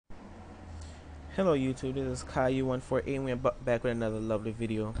Hello YouTube, this is Caillou148 and we're back with another lovely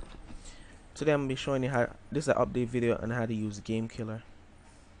video. Today I'm going to be showing you how, this is an update video on how to use Game Killer.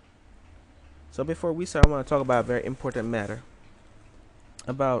 So before we start, I want to talk about a very important matter.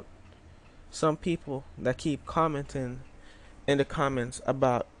 About some people that keep commenting in the comments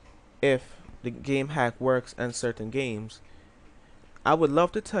about if the game hack works on certain games. I would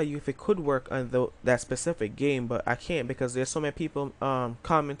love to tell you if it could work on that specific game, but I can't because there's so many people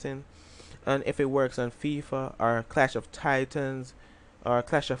commenting and if it works on FIFA or Clash of Titans or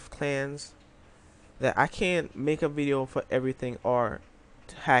Clash of Clans, that I can't make a video for everything or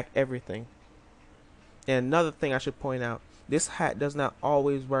hack everything. And another thing I should point out, this hack does not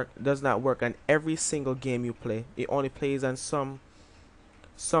work on every single game you play. It only plays on some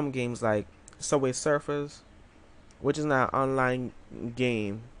games like Subway Surfers, which is not an online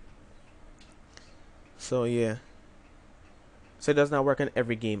game. So yeah. So it does not work on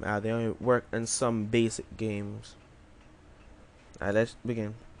every game out. They only work on some basic games. Alright, let's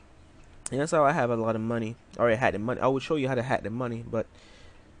begin. And that's how I have a lot of money. Or I had the money. I will show you how to hack the money, but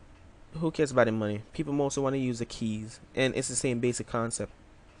who cares about the money? People mostly want to use the keys, and it's the same basic concept.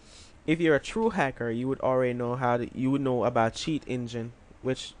 If you're a true hacker, you would already know you would know about Cheat Engine,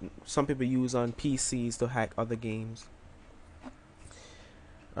 which some people use on PCs to hack other games.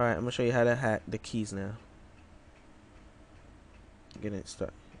 Alright, I'm gonna show you how to hack the keys now. Get it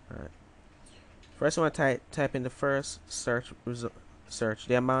started. Alright. First, I want to type in the first search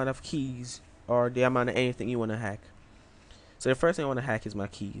the amount of keys or the amount of anything you want to hack. So the first thing I want to hack is my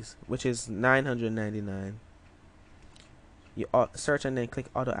keys, which is 999. You search and then click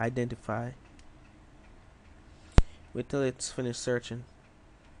auto identify. Wait till it's finished searching.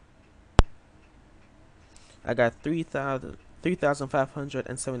 I got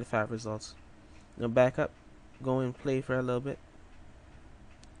 3,575 results. Now back up, go and play for a little bit.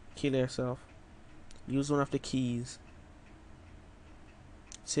 Kill yourself. Use one of the keys.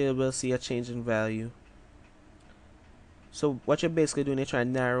 So you will see a change in value. So what you're basically doing is trying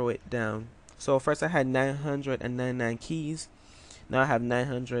to narrow it down. So first I had 999 keys. Now I have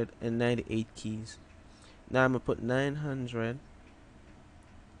 998 keys. Now I'm going to put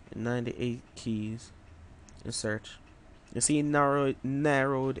 998 keys in search. You see it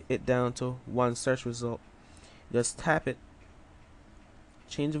narrowed it down to one search result. Just tap it.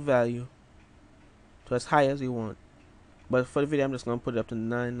 Change the value to as high as you want. But for the video I'm just going to put it up to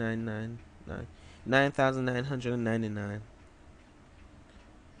 9,999.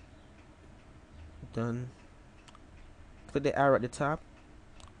 Done. Click the arrow at the top,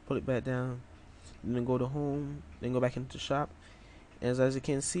 pull it back down, then go to home, then go back into shop. As you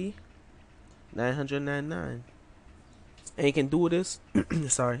can see, 999. And you can do this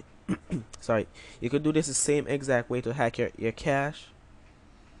sorry you could do this the same exact way to hack your cash.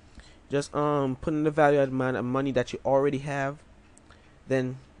 Just put in the value amount of money that you already have,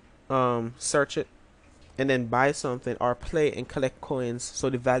 then search it, and then buy something or play and collect coins so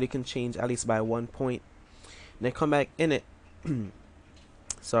the value can change at least by 1 point. Then come back in it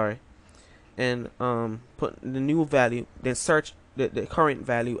sorry, and put the new value, then search the current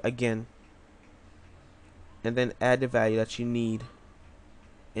value again, and then add the value that you need,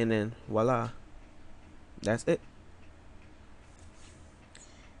 and then voila, that's it.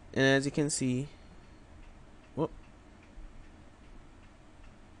 And as you can see, whoop,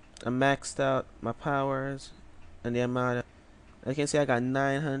 I maxed out my powers and the amount of, as you can see, I got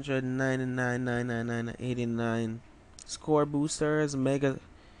 999,999,89 score boosters, mega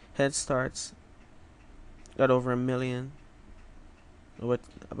head starts, got over 1 million, what,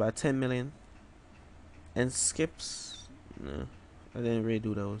 about 10 million, and skips, no, I didn't really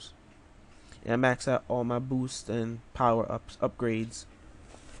do those. And I maxed out all my boosts and power ups, upgrades.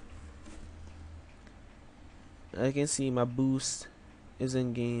 As you can see, my boost is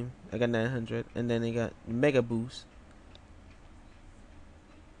in game. I got 900, and then I got mega boost,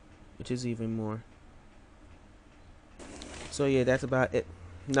 which is even more. So yeah, that's about it.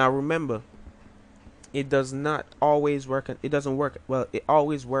 Now remember, it does not always work. It doesn't work. Well, it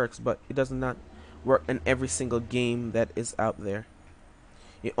always works, but it does not work in every single game that is out there.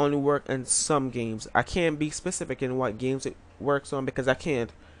 It only works in some games. I can't be specific in what games it works on because I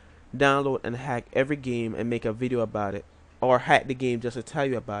can't download and hack every game and make a video about it, or hack the game just to tell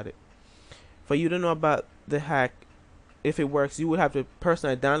you about it. For you to know about the hack, if it works, you would have to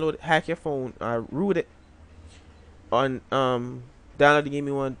personally download it, hack your phone, root it, on download the game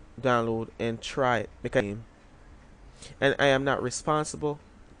you want to download and try it, because and I am not responsible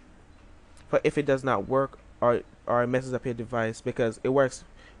for if it does not work or it messes up your device, because it works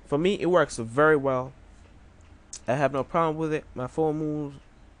for me. It works very well. I have no problem with it. My phone moves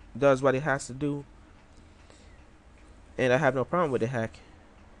does what it has to do, and I have no problem with the hack.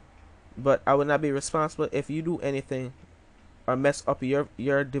 But I will not be responsible if you do anything or mess up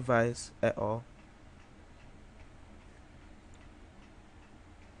your device at all.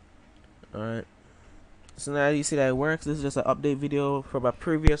 Alright. So now you see that it works. This is just an update video for my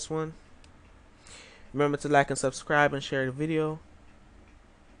previous one. Remember to like and subscribe and share the video.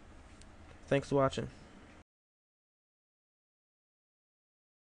 Thanks for watching.